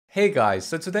Hey guys,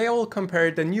 so today I will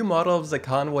compare the new model of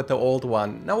Zekhan with the old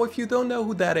one. Now if you don't know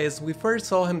who that is, we first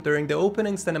saw him during the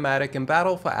opening cinematic in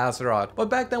Battle for Azeroth, but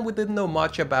back then we didn't know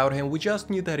much about him, we just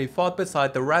knew that he fought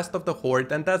beside the rest of the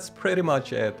Horde and that's pretty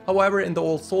much it. However, in the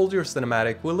old Soldier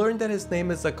cinematic, we learned that his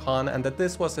name is Zekhan and that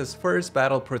this was his first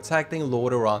battle protecting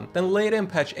Lordaeron. Then later in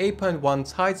patch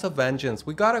 8.1 Tides of Vengeance,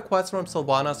 we got a quest from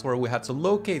Sylvanas where we had to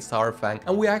locate Saurfang,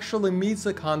 and we actually meet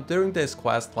Zekhan during this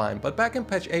quest line, but back in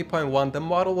patch 8.1 the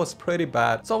model was pretty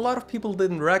bad, so a lot of people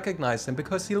didn't recognize him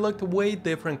because he looked way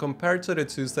different compared to the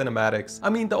two cinematics. I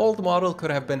mean, the old model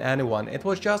could have been anyone, it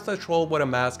was just a troll with a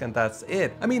mask and that's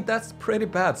it. I mean, that's pretty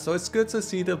bad, so it's good to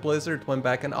see that Blizzard went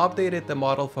back and updated the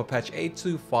model for patch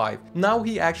 8.2.5. Now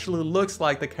he actually looks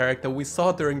like the character we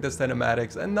saw during the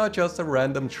cinematics and not just a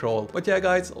random troll. But yeah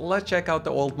guys, let's check out the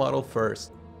old model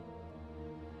first.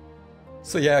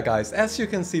 So yeah guys, as you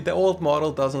can see, the old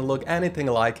model doesn't look anything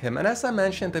like him, and as I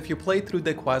mentioned, if you played through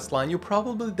the questline you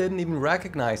probably didn't even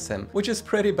recognize him, which is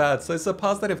pretty bad, so it's a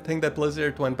positive thing that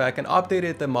Blizzard went back and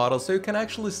updated the model so you can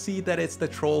actually see that it's the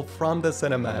troll from the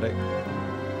cinematic.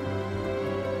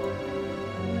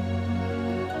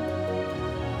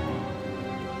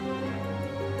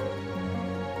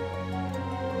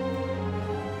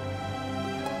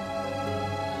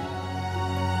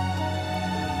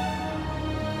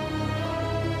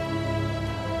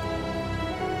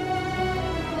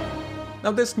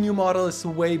 Now this new model is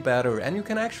way better and you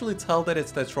can actually tell that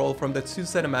it's the troll from the two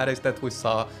cinematics that we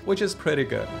saw, which is pretty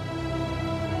good.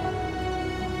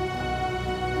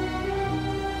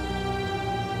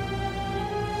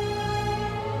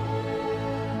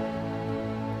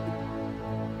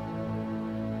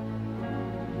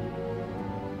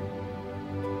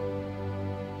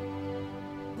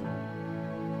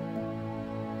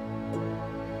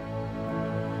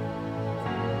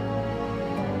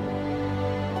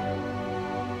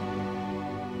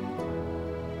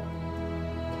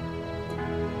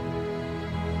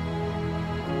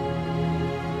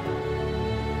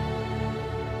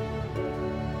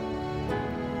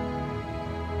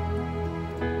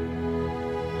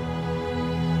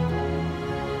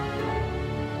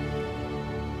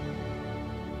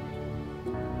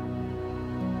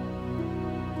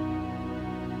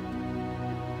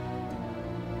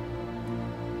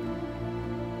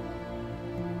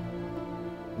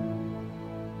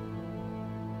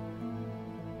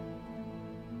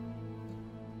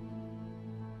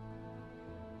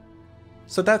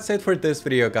 So that's it for this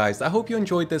video guys, I hope you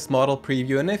enjoyed this model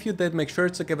preview, and if you did, make sure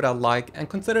to give it a like and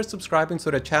consider subscribing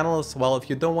to the channel as well if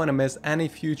you don't want to miss any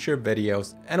future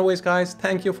videos. Anyways guys,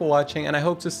 thank you for watching and I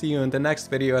hope to see you in the next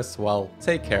video as well.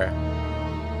 Take care.